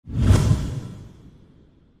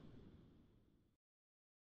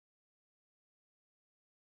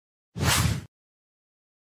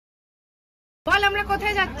বল আমরা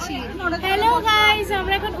কোথায় যাচ্ছি? হ্যালো গাইস,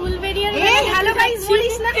 আমরা এখন উলবেরিয়ার হ্যালো গাইস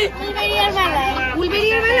বলিস না, উলবেরিয়ার মেলায়।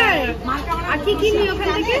 উলবেরিয়ার মেলায় আর কি কিনবি ওখান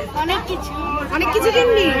থেকে? অনেক কিছু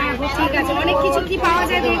কিনবি? ঠিক আছে, অনেক কিছু কি পাওয়া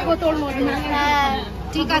যায় দেখবো তোর মধ্যে। হ্যাঁ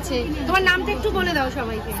ঠিক আছে, তোমার নামটা একটু বলে দাও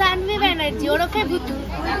সবাইকে। সানভি ব্যানার্জি ওরফে ভুতু।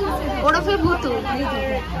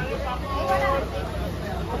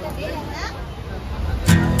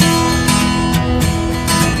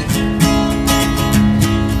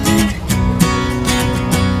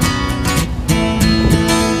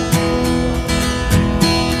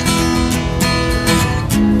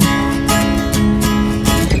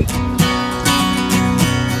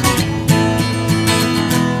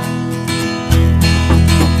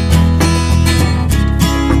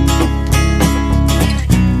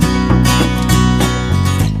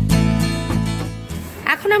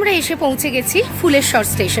 আমরা এসে পৌঁছে গেছি ফুলেশ্বর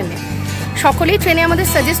স্টেশনে। সকলেই ট্রেনে আমাদের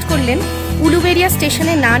সাজেস্ট করলেন উলুবেরিয়া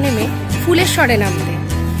স্টেশনে না নেমে ফুলেশ্বরে নামতে।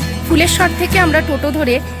 ফুলেশ্বর থেকে আমরা টোটো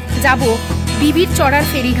ধরে যাব বিবির চড়ার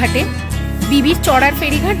ফেরিঘাটে, বিবির চড়ার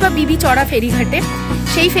ফেরিঘাট বা বিবি চড়া ফেরিঘাটে।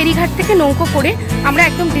 সেই ফেরিঘাট থেকে নৌকো করে আমরা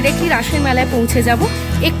একদম ডিরেক্টলি রাসের মেলায় পৌঁছে যাব,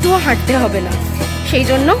 একটুও হাঁটতে হবে না। সেই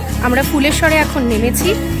জন্য আমরা ফুলেশ্বরে এখন নেমেছি।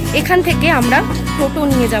 এখান থেকে আমরা টোটো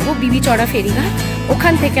নিয়ে যাব বিবি চড়া ফেরিঘাট,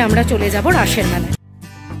 ওখান থেকে আমরা চলে যাব রাসের মেলায়।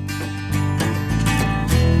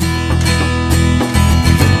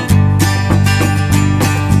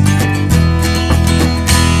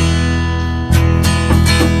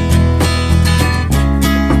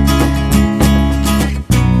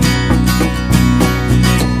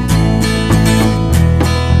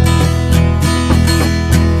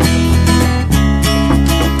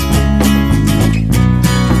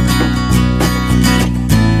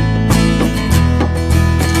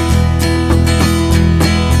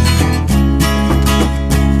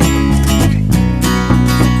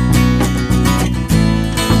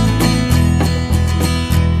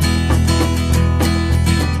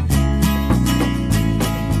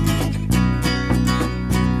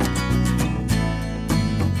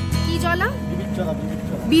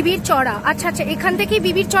 বিবির চড়া, আচ্ছা আচ্ছা, এখান থেকেই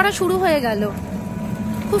বিবির চড়া শুরু হয়ে গেল।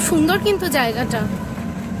 খুব সুন্দর কিন্তু জায়গাটা,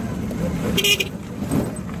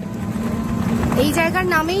 এই জায়গার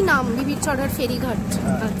নামেই নাম বিবির চড়ার ফেরিঘাট।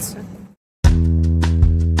 আচ্ছা,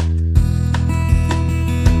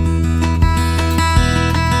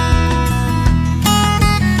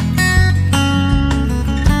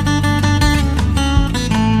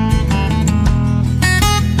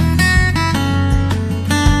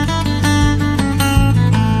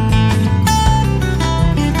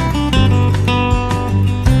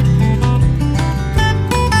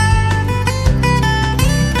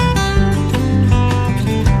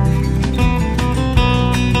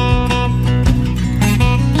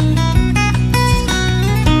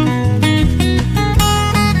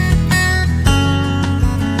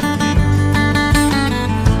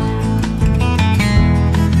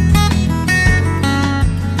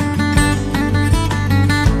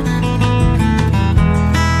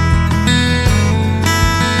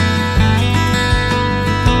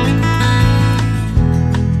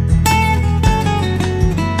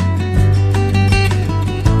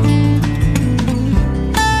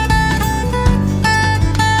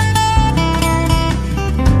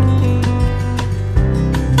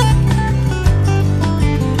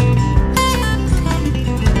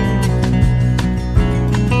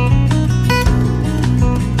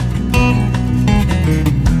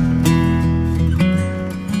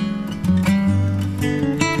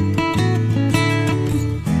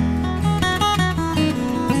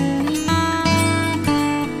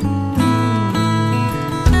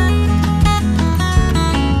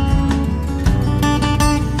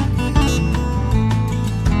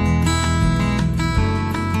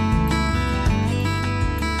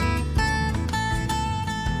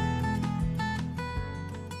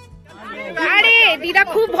 দিদা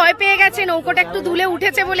খুব ভয় পেয়ে গেছে, নৌকোটা একটু দুলে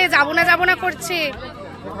উঠেছে বলে যাবো না করছে।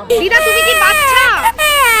 দিদা তুমি কি বাচ্চা,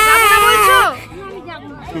 যাবে না বলছো?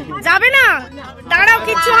 যাবে না? দাঁড়াও,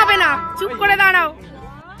 কিচ্ছু হবে না, চুপ করে দাঁড়াও।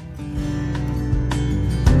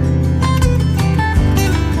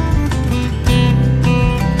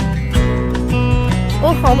 ও,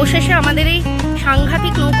 অবশেষে আমাদের এই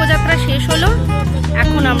সাংঘাতিক নৌকোযাত্রা শেষ হলো।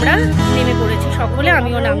 এখন আমরা নেমে পড়েছি সকলে,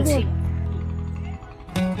 আমিও নামছি।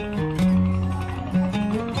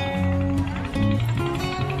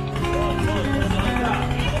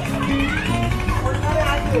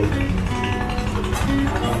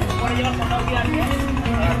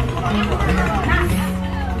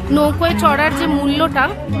 নৌকোয় চড়ার যে মূল্যটা,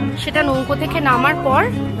 সেটা নৌকো থেকে নামার পর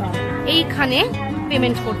এইখানে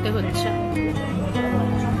পেমেন্ট করতে হচ্ছে।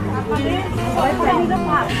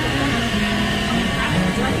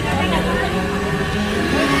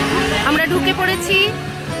 আমরা ঢুকে পড়েছি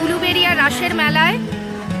উলুবেরিয়া রাসের মেলায়।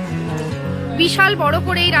 বিশাল বড়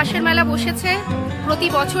করে এই রাসের মেলা বসেছে, প্রতি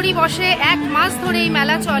বছরই বসে, 1 মাস ধরে এই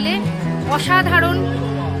মেলা চলে। অসাধারণ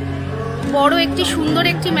বড় একটি সুন্দর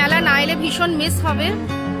একটি মেলা, না এলে ভীষণ মিস হবে।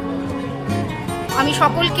 আমি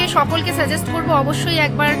সকলকে সাজেস্ট করবো অবশ্যই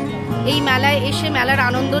একবার এই মেলায় এসে মেলার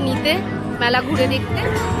আনন্দ নিতে, মেলা ঘুরে দেখতে।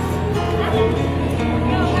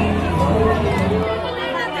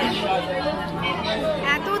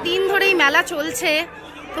 এতদিন ধরে এই মেলা চলছে,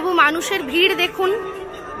 তবু মানুষের ভিড় দেখুন।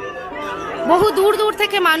 বহু দূর দূর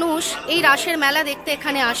থেকে মানুষ এই রাসের মেলা দেখতে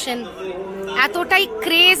এখানে আসেন। এতটাই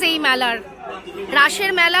ক্রেজ এই মেলার।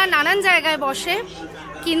 রাসের মেলা নানান জায়গায় বসে,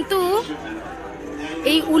 কিন্তু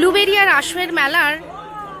এই উলুবেরিয়া রাসের মেলার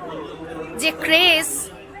যে ক্রেজ,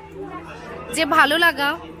 যে ভালো লাগা,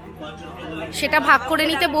 সেটা ভাগ করে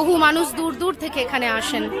নিতে বহু মানুষ দূর দূর থেকে এখানে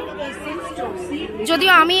আসেন।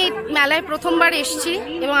 যদিও আমি এই মেলায় প্রথমবার এসেছি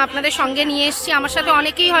এবং আপনাদের সঙ্গে নিয়ে এসেছি, আমার সাথে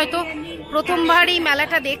অনেকেই হয়তো প্রথমবার এই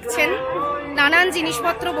মেলাটা দেখছেন। নানান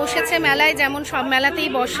জিনিসপত্র বসেছে মেলায়, যেমন সব মেলাতেই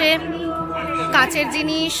বসে। কাঁচের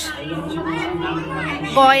জিনিস,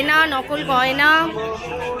 গয়না, নকল গয়না,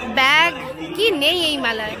 ব্যাগ, কি নেই এই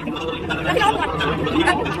মেলায়।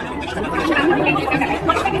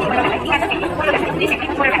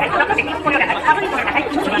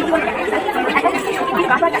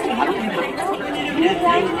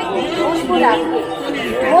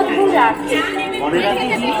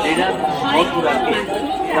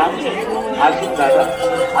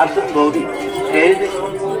 আসুন গৌরী,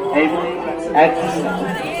 এই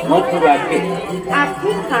মধ্য রাখে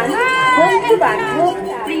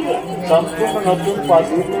সম্পূর্ণ নতুন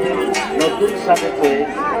পদ্ধতি, নতুন সাথে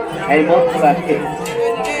এই মধ্য রাখে।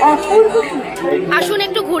 আসুন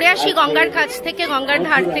একটু ঘুরে আসি গঙ্গার কাছ থেকে, গঙ্গার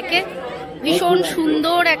ধার থেকে। ভীষণ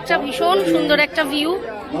সুন্দর একটা ভিউ,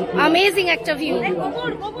 অ্যামেজিং একটা ভিউ।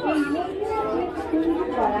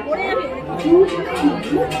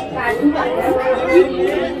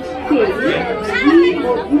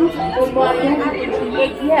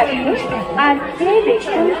 আর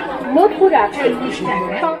দেখুন মথুরা ঠিক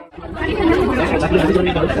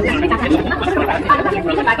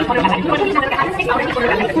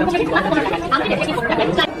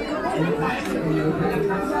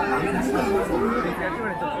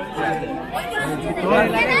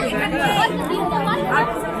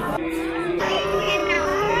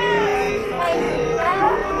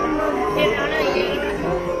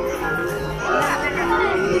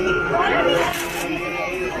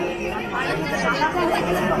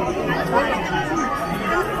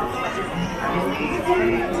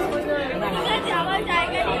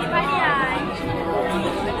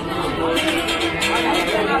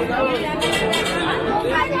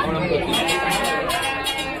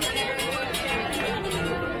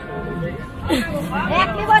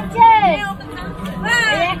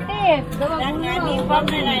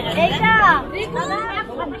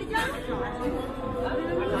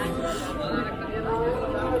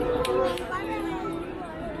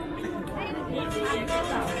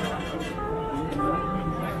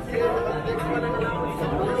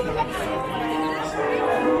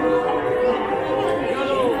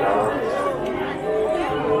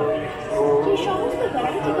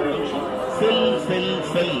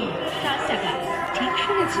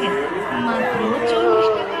শুনেছেন, মাত্র 40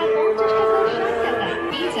 টাকা, 50 টাকা, 60 টাকা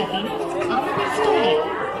পেয়ে যাবেন আমাদের স্টোরে।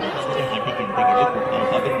 হাটে কিনতে গেলে কোথাও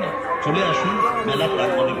পাবেন না, চলে আসুন মেলা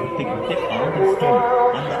প্রাঙ্গণে ঘুরতে ঘুরতে আমাদের স্টোরে।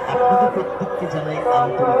 আমরা আপনাদের প্রত্যেককে জানাই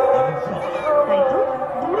আন্তরিক আমন্ত্রণ। তাই তো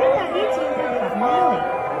দূরে দাঁড়িয়ে চিন্তা ভাবনা নয়,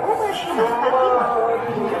 ও মাসিমা, কাকিমা,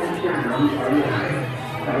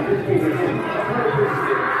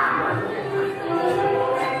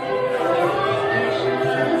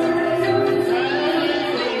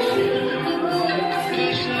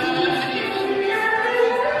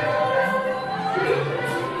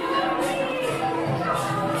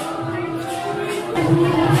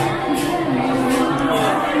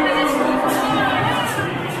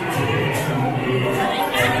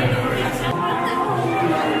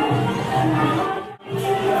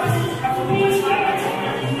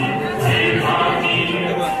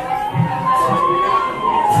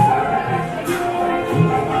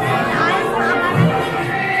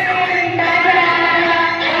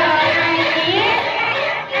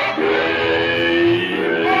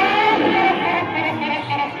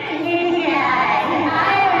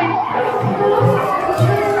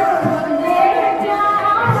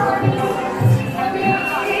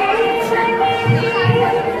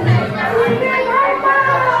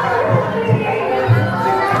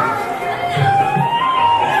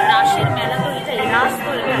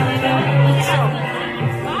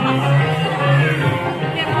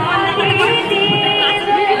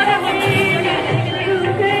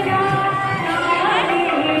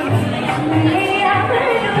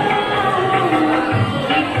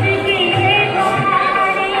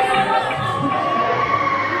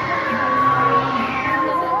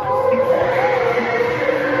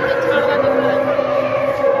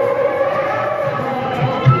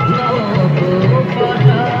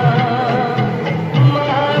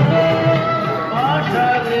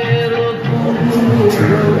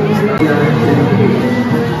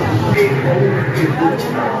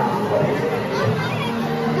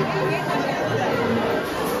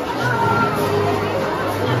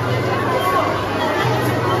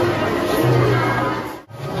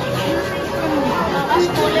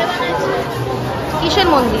 কিসের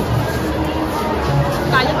মন্দির?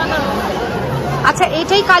 কালী মাতার আচ্ছা,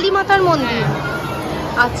 এটাই কালী মাতার মন্দির।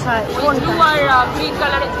 আচ্ছা, কোনটা? গ্রিন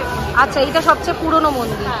কালারের। আচ্ছা, এটা সবচেয়ে পুরনো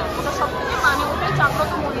মন্দির। হ্যাঁ, ওটা সবথেকে মানে ওটাই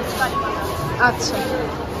জাগ্রত মন্দির কালী মাতা। আচ্ছা,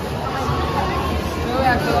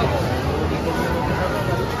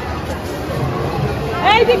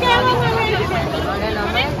 এইদিকে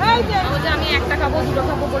আমি একটা খাবো, দুটো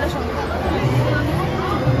খাবো বলে সঙ্গে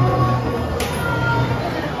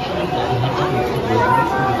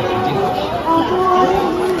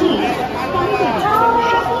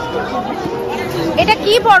এটা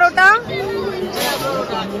কি পরোটা?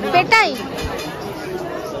 পেটাই?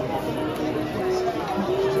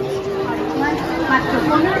 মাত্র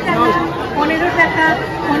 15 টাকা, 15 টাকা,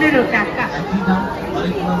 15 টাকা।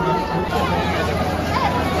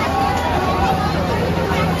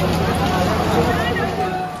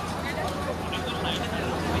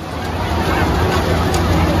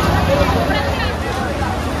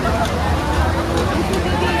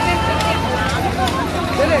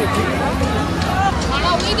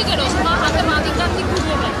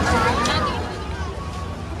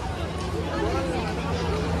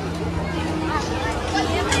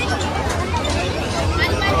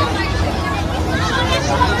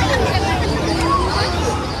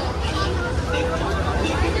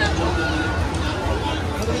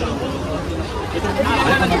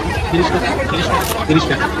 তিরিশ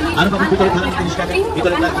টাকা আর বাবু ভিতরে খাবেন 30 টাকা,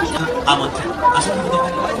 ভিতরে 30 টাকা। আমাদের আসলে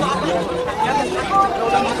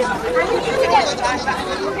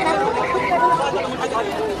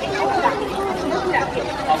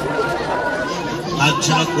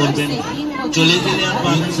আচ্ছা করবেন, চলে গেলে আর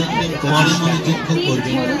পাচ্ছেন পরে মনোযোগ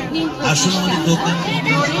করবেন। আসলে আমাদের দোকান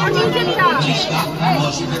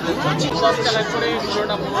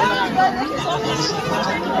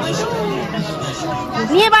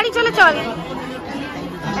নিয়ে বাড়ি চলে চল।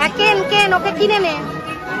 কেন কেন ওকে কিনে নে।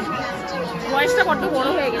 বয়সটা বড্ড বড়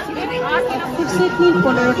হয়ে গেছে। সেট নিন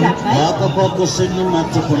 15 টাকায়,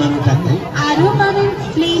 মাত্র 15 টাকায়। আরো পাবেন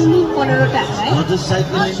প্লেন নিন 15 টাকায়।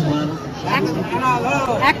 মোটরসাইকেল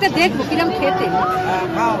একটা দেখবো কিরম খেতে।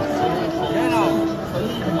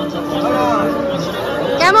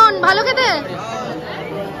 কেমন, ভালো খেতে?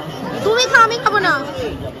 তুমি খা, আমি খাবো না।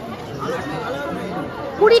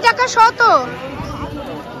 20 টাকা শত।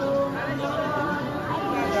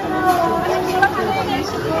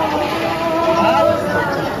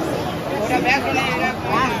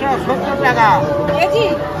 টাকা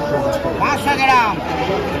 500 গ্রাম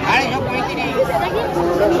 235।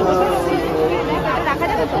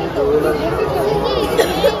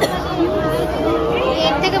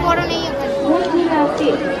 এর থেকে বড় নেই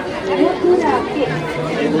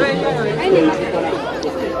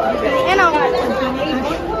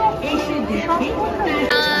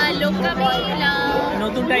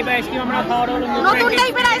নতুন টাইপের আইসক্রিম আমরা খাওয়ার হলো। নতুন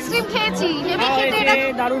টাইপের আইসক্রিম খেয়েছি, হেভি খেতে। এটা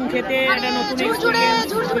দারুণ খেতে, এটা নতুন ঝুরঝুরে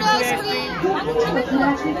ঝুরঝুরে আইসক্রিম।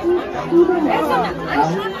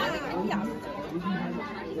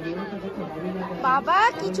 বাবা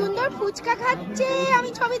কি সুন্দর ফুচকা খাচ্ছে, আমি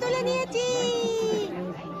ছবি তুলে নিয়েছি।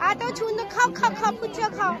 এত সুন্দর, খাও খাও খাও, ফুচকা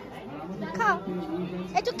খাও খাও,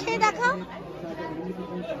 একটু খেয়ে দেখাও।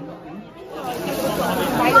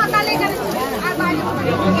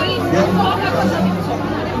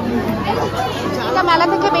 এটা মেলা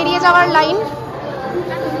থেকে বেরিয়ে যাওয়ার লাইন।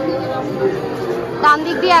 ডান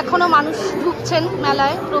দিক দিয়ে এখনো মানুষ ঢুকছেন,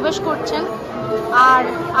 মেলায় প্রবেশ করছেন, আর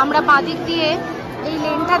আমরা বাঁ দিক দিয়ে এই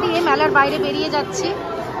লেনটা দিয়ে মেলার বাইরে বেরিয়ে যাচ্ছি।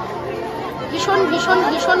 ভীষণ ভীষণ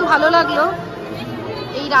ভীষণ ভালো লাগলো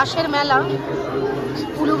এই রাসের মেলা,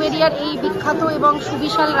 উলুবেরিয়ার এই বিখ্যাত এবং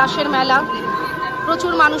সুবিশাল রাসের মেলা।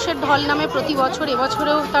 প্রচুর মানুষের ঢল নামে প্রতি বছর,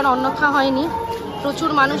 এবছরেও তার অন্যথা হয়নি।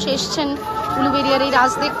 প্রচুর মানুষ এসছেন উলুবেরিয়ার এই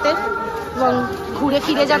রাস দেখতে এবং ঘুরে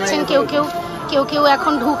ফিরে যাচ্ছেন। কেউ কেউ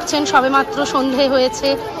এখন ঢুকছেন, সবেমাত্র সন্ধে হয়েছে,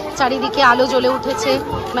 চারিদিকে আলো জ্বলে উঠেছে,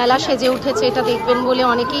 মেলা সেজে উঠেছে, এটা দেখবেন বলে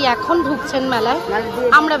অনেকেই এখন ঢুকছেন মেলায়।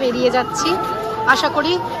 আমরা বেরিয়ে যাচ্ছি। আশা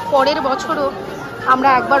করি পরের বছরও আমরা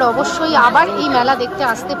একবার অবশ্যই আবার এই মেলা দেখতে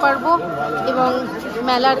আসতে পারবো এবং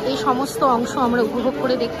মেলার এই সমস্ত অংশ আমরা উপভোগ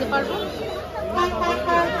করে দেখতে পারবো।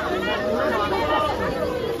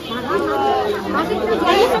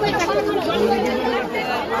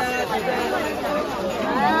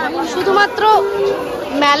 শুধুমাত্র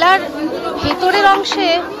মেলার ভেতরের অংশে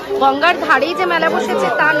গঙ্গার ধারেই যে মেলা বসেছে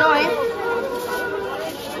তা নয়,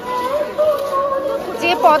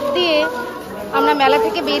 যে পথ দিয়ে আমরা মেলা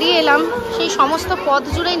থেকে বেরিয়ে এলাম, সেই সমস্ত পথ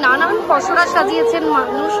জুড়েই নানান পসরা সাজিয়েছেন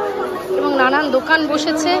মানুষ এবং নানান দোকান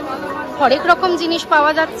বসেছে, হরেক রকম জিনিস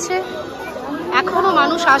পাওয়া যাচ্ছে। এখনও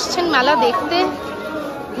মানুষ আসছেন মেলা দেখতে।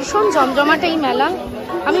 ভীষণ জমজমাট এই মেলা।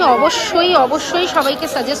 আমি অবশ্যই সবাইকে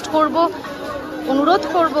সাজেস্ট করব, অনুরোধ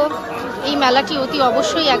করব এই মেলাটি অতি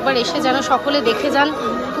অবশ্যই একবার এসে যেন সকলে দেখে যান,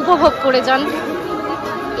 উপভোগ করে যান।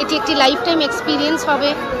 এটি একটি লাইফ টাইম এক্সপিরিয়েন্স হবে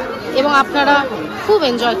এবং আপনারা খুব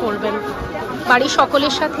এনজয় করবেন। বাড়ির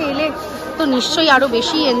সকলের সাথে এলে তো নিশ্চয়ই আরও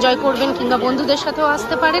বেশি এনজয় করবেন, কিংবা বন্ধুদের সাথেও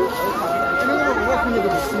আসতে পারেন।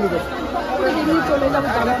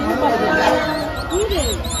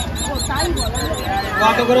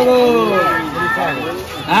 কত করে গো?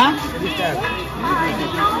 হ্যাঁ